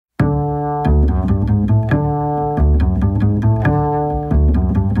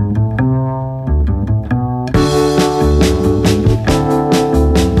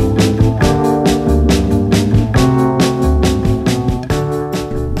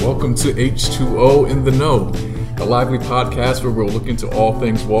welcome to H2O in the Know, a lively podcast where we'll look into all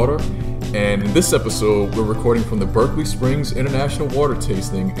things water. And in this episode, we're recording from the Berkeley Springs International Water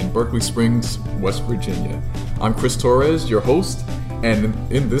Tasting in Berkeley Springs, West Virginia. I'm Chris Torres, your host, and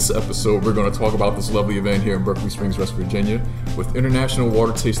in this episode, we're going to talk about this lovely event here in Berkeley Springs, West Virginia, with International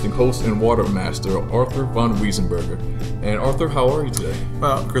Water Tasting host and water master Arthur von Wiesenberger. And Arthur, how are you today?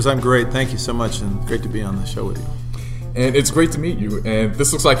 Well, Chris, I'm great. Thank you so much, and great to be on the show with you. And it's great to meet you. And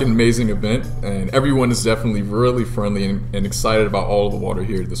this looks like an amazing event, and everyone is definitely really friendly and excited about all of the water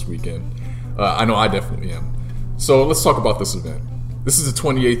here this weekend. I know I definitely am. So let's talk about this event. This is the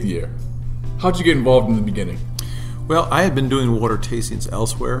 28th year. How'd you get involved in the beginning? Well, I had been doing water tastings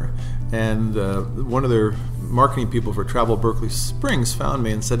elsewhere, and one of their marketing people for Travel Berkeley Springs found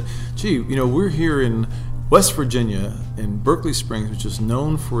me and said, gee, we're here in West Virginia, in Berkeley Springs, which is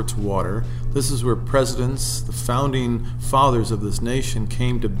known for its water. This is where presidents, the founding fathers of this nation,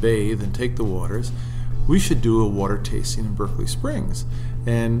 came to bathe and take the waters. We should do a water tasting in Berkeley Springs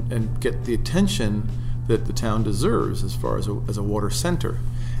and get the attention that the town deserves as far as a water center.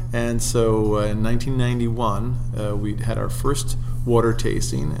 And so in 1991, we had our first water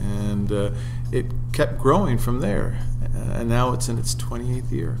tasting, and it kept growing from there. And now it's in its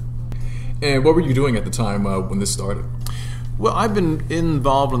 28th year. And what were you doing at the time when this started? Well, I've been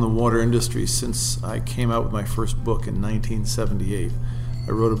involved in the water industry since I came out with my first book in 1978.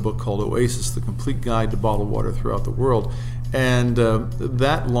 I wrote a book called Oasis, The Complete Guide to Bottled Water Throughout the World. And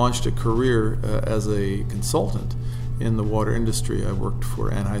that launched a career as a consultant in the water industry. I worked for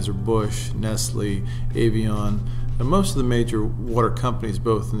Anheuser-Busch, Nestle, Evian, and most of the major water companies,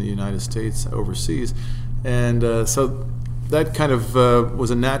 both in the United States and overseas. And so that kind of was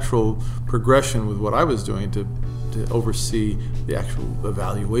a natural progression with what I was doing to oversee the actual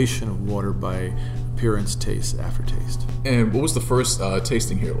evaluation of water by appearance, taste, aftertaste. And what was the first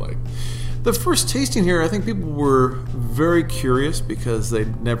tasting here like? The first tasting here, I think people were very curious because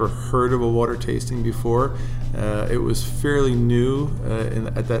they'd never heard of a water tasting before. It was fairly new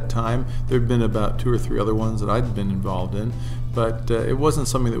at that time. There had been about 2 or 3 other ones that I'd been involved in, but it wasn't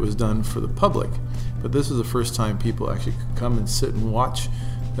something that was done for the public. But this was the first time people actually could come and sit and watch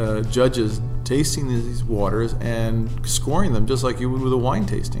judges tasting these waters and scoring them just like you would with a wine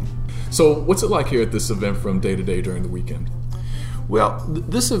tasting. So what's it like here at this event from day to day during the weekend? Well,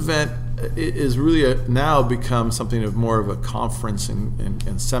 this event is really now become something of more of a conference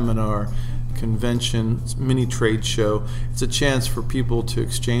and seminar, convention, mini trade show. It's a chance for people to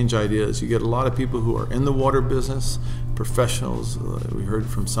exchange ideas. You get a lot of people who are in the water business, professionals. We heard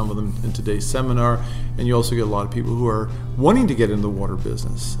from some of them in today's seminar, and you also get a lot of people who are wanting to get in the water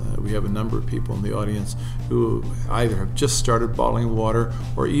business. We have a number of people in the audience who either have just started bottling water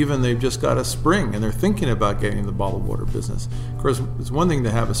or even they've just got a spring and they're thinking about getting in the bottled water business. Of course, it's one thing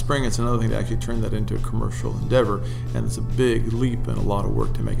to have a spring, it's another thing to actually turn that into a commercial endeavor, and it's a big leap and a lot of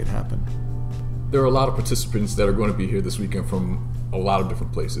work to make it happen. There are a lot of participants that are going to be here this weekend from a lot of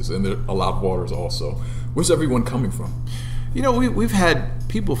different places, and there are a lot of waters also. Where's everyone coming from? We've had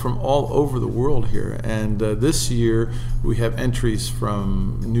people from all over the world here, and this year we have entries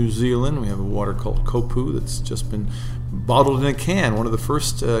from New Zealand. We have a water called Kopu that's just been bottled in a can, one of the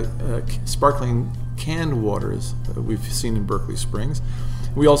first sparkling canned waters we've seen in Berkeley Springs.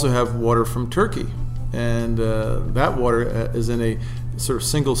 We also have water from Turkey, and that water is in a sort of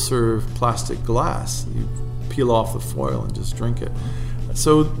single-serve plastic glass. You peel off the foil and just drink it.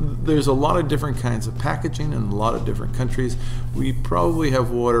 So there's a lot of different kinds of packaging in a lot of different countries. We probably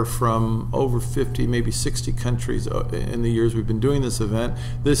have water from over 50, maybe 60 countries in the years we've been doing this event.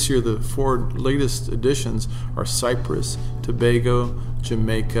 This year, the 4 latest additions are Cyprus, Tobago,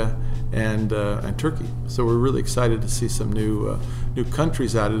 Jamaica, and Turkey. So we're really excited to see some new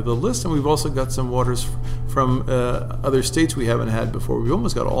countries added to the list, and we've also got some waters from other states we haven't had before. We've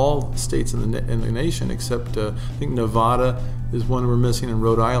almost got all states in the nation except I think Nevada is one we're missing, in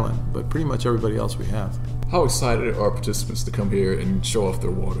Rhode Island, but pretty much everybody else we have. How excited are participants to come here and show off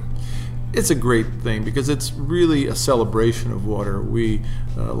their water? It's a great thing because it's really a celebration of water. We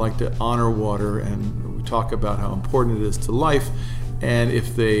like to honor water, and we talk about how important it is to life. And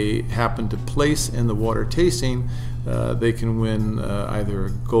if they happen to place in the water tasting, they can win either a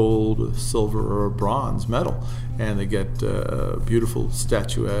gold, a silver, or a bronze medal. And they get a beautiful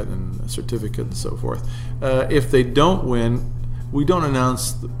statuette and a certificate and so forth. If they don't win, we don't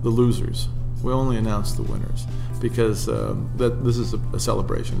announce the losers. We only announce the winners because this is a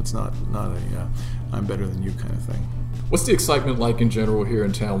celebration. It's not a I'm better than you kind of thing. What's the excitement like in general here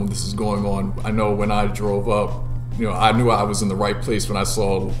in town when this is going on? I know when I drove up, I knew I was in the right place when I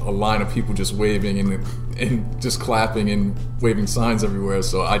saw a line of people just waving and just clapping and waving signs everywhere.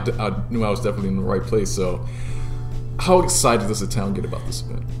 So I knew I was definitely in the right place. So how excited does the town get about this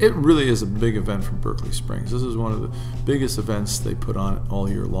event? It really is a big event for Berkeley Springs. This is one of the biggest events they put on all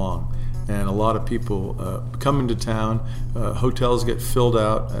year long. And a lot of people come into town. Hotels get filled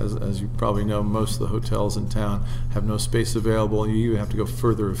out. As you probably know, most of the hotels in town have no space available. You even have to go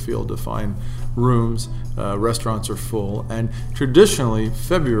further afield to find rooms. Restaurants are full. And traditionally,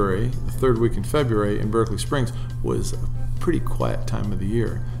 February, the third week in February in Berkeley Springs, was a pretty quiet time of the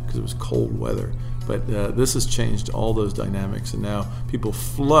year because it was cold weather. But this has changed all those dynamics, and now people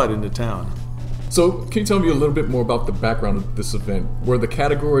flood into town. So can you tell me a little bit more about the background of this event? Were the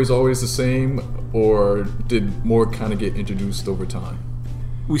categories always the same, or did more kind of get introduced over time?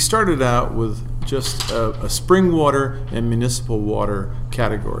 We started out with just a spring water and municipal water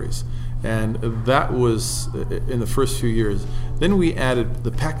categories, and that was in the first few years. Then we added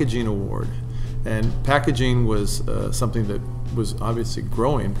the packaging award, and packaging was something that was obviously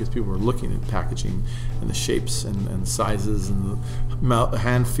growing because people were looking at packaging and the shapes and sizes and the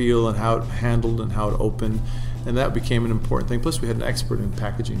hand feel and how it handled and how it opened, and that became an important thing. Plus we had an expert in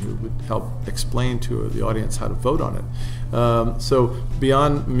packaging who would help explain to the audience how to vote on it. So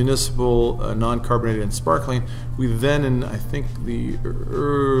beyond municipal, non-carbonated and sparkling, we then in I think the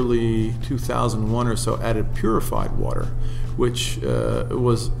early 2001 or so added purified water, which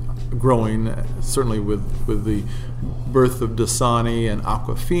was growing, certainly with the birth of Dasani and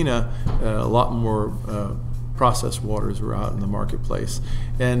Aquafina. A lot more processed waters were out in the marketplace.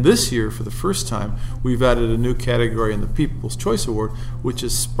 And this year, for the first time, we've added a new category in the People's Choice Award, which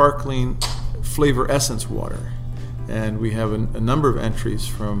is sparkling flavor essence water. And we have a number of entries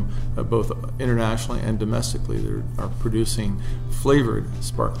from both internationally and domestically that are producing flavored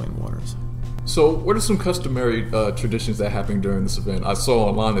sparkling waters. So what are some customary traditions that happen during this event? I saw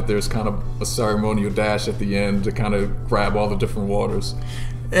online that there's kind of a ceremonial dash at the end to kind of grab all the different waters.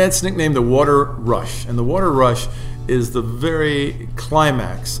 It's nicknamed the Water Rush, and the Water Rush is the very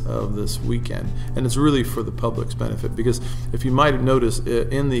climax of this weekend, and it's really for the public's benefit because if you might have noticed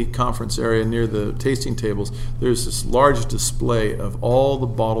in the conference area near the tasting tables, there's this large display of all the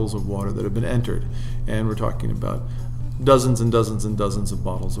bottles of water that have been entered, and we're talking about dozens and dozens and dozens of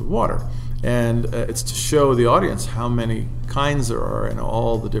bottles of water. And it's to show the audience how many kinds there are and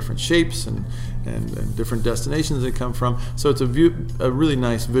all the different shapes and different destinations they come from. So it's a really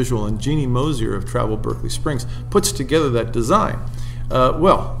nice visual. And Jeannie Mosier of Travel Berkeley Springs puts together that design.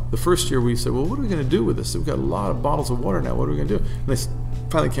 Well, the first year we said, well, what are we going to do with this? We've got a lot of bottles of water now. What are we going to do? And they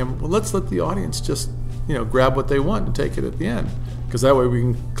finally came, well, let's let the audience just grab what they want and take it at the end, because that way we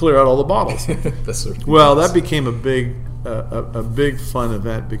can clear out all the bottles. Well, that became a big fun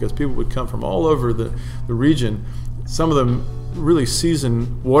event because people would come from all over the region, some of them really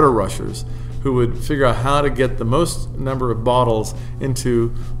seasoned water rushers who would figure out how to get the most number of bottles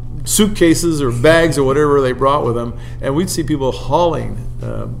into suitcases or bags or whatever they brought with them, and we'd see people hauling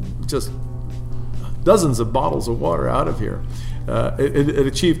just dozens of bottles of water out of here. It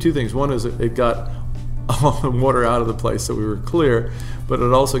achieved two things. One is it got all the water out of the place so we were clear, but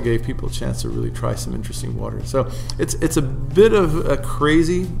it also gave people a chance to really try some interesting water. So it's a bit of a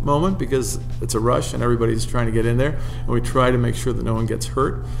crazy moment because it's a rush and everybody's trying to get in there, and we try to make sure that no one gets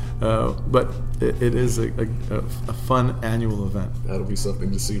hurt, but it is a fun annual event. That'll be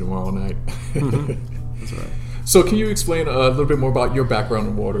something to see tomorrow night. That's right. So can you explain a little bit more about your background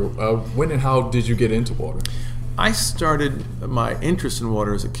in water? When and how did you get into water? I started my interest in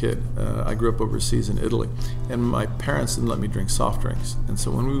water as a kid. I grew up overseas in Italy, and my parents didn't let me drink soft drinks. And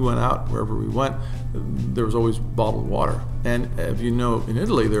so when we went out, wherever we went, there was always bottled water. And if you know, in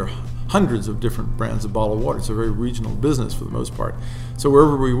Italy, there are hundreds of different brands of bottled water. It's a very regional business for the most part. So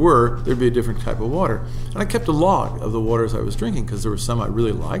wherever we were, there'd be a different type of water. And I kept a log of the waters I was drinking because there were some I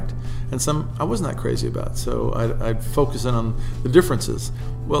really liked and some I wasn't that crazy about. So I'd focus in on the differences.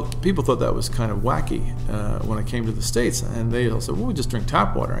 Well, people thought that was kind of wacky when I came to the States. And they all said, well, we just drink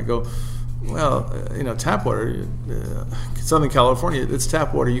tap water. I go, well, tap water, Southern California, it's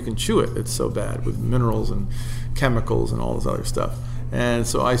tap water. You can chew it. It's so bad with minerals and chemicals and all this other stuff. And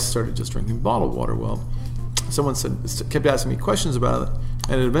so I started just drinking bottled water. Well, someone kept asking me questions about it,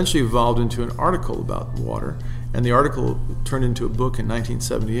 and it eventually evolved into an article about water. And the article turned into a book in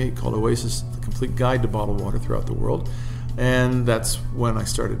 1978 called Oasis: The Complete Guide to Bottled Water Throughout the World. And that's when I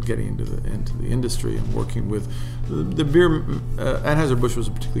started getting into the industry and working with the beer. Anheuser-Busch was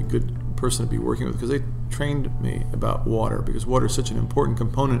a particularly good person to be working with because they trained me about water, because water is such an important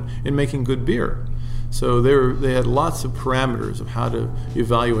component in making good beer. So they had lots of parameters of how to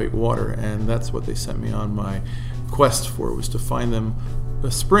evaluate water, and that's what they sent me on my quest for was to find them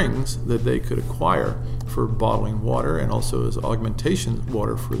springs that they could acquire for bottling water and also as augmentation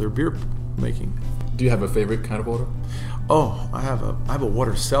water for their beer making. Do you have a favorite kind of water? Oh, I have a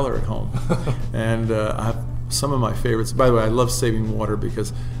water cellar at home, and I have some of my favorites. By the way, I love saving water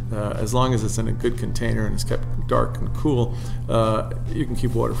because as long as it's in a good container and it's kept dark and cool, you can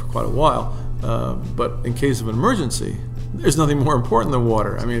keep water for quite a while. But in case of an emergency, there's nothing more important than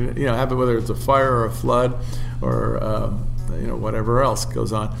water. I mean, whether it's a fire or a flood or whatever else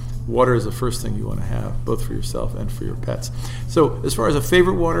goes on, water is the first thing you want to have, both for yourself and for your pets. So as far as a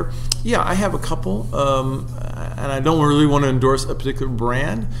favorite water, yeah, I have a couple, and I don't really want to endorse a particular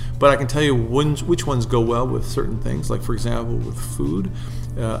brand, but I can tell you which ones go well with certain things. Like, for example, with food,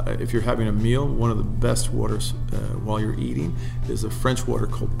 if you're having a meal, one of the best waters while you're eating is a French water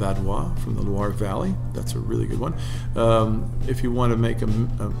called Badois from the Loire Valley. That's a really good one. If you want to make a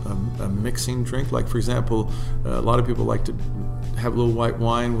mixing drink, like, for example, a lot of people like to have a little white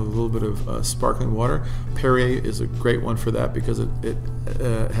wine with a little bit of sparkling water. Perrier is a great one for that because it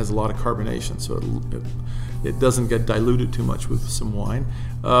has a lot of carbonation, so it doesn't get diluted too much with some wine.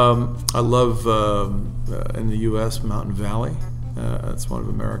 I love, in the U.S., Mountain Valley. It's one of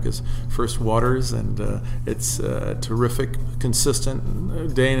America's first waters, and it's terrific,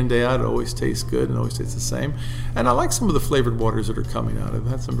 consistent, day in and day out. It always tastes good and always tastes the same. And I like some of the flavored waters that are coming out. I've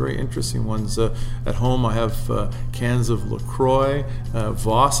had some very interesting ones at home. I have cans of LaCroix.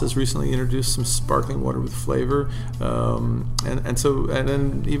 Voss has recently introduced some sparkling water with flavor, and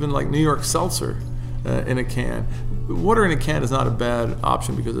then even like New York Seltzer in a can. Water in a can is not a bad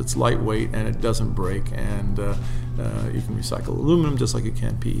option because it's lightweight and it doesn't break, and you can recycle aluminum just like you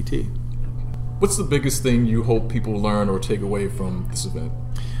can PET. What's the biggest thing you hope people learn or take away from this event?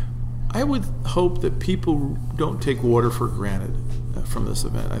 I would hope that people don't take water for granted from this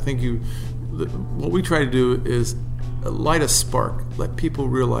event. I think what we try to do is light a spark, let people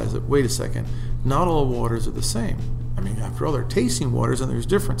realize that, wait a second, not all waters are the same. I mean, after all, they're tasting waters and there's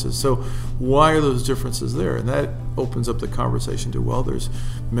differences. So why are those differences there? And that opens up the conversation to, well, there's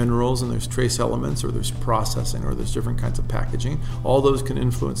minerals and there's trace elements, or there's processing, or there's different kinds of packaging. All those can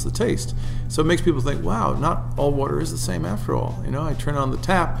influence the taste. So it makes people think, wow, not all water is the same after all. I turn on the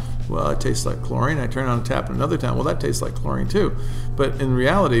tap, well, it tastes like chlorine. I turn on the tap in another town, well, that tastes like chlorine too. But in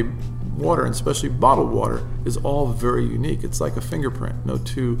reality, water, and especially bottled water, is all very unique. It's like a fingerprint. No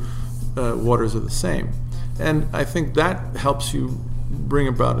two waters are the same. And I think that helps you bring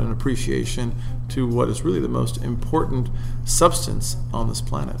about an appreciation to what is really the most important substance on this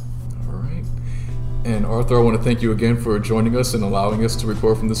planet. All right. And Arthur, I want to thank you again for joining us and allowing us to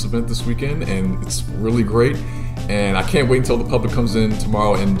record from this event this weekend. And it's really great. And I can't wait until the public comes in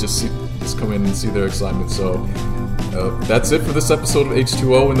tomorrow and just come in and see their excitement. So that's it for this episode of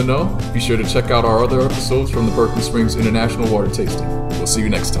H2O in the Know. Be sure to check out our other episodes from the Berkeley Springs International Water Tasting. We'll see you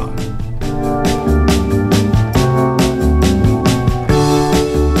next time.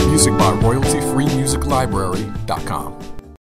 Music by royaltyfreemusiclibrary.com.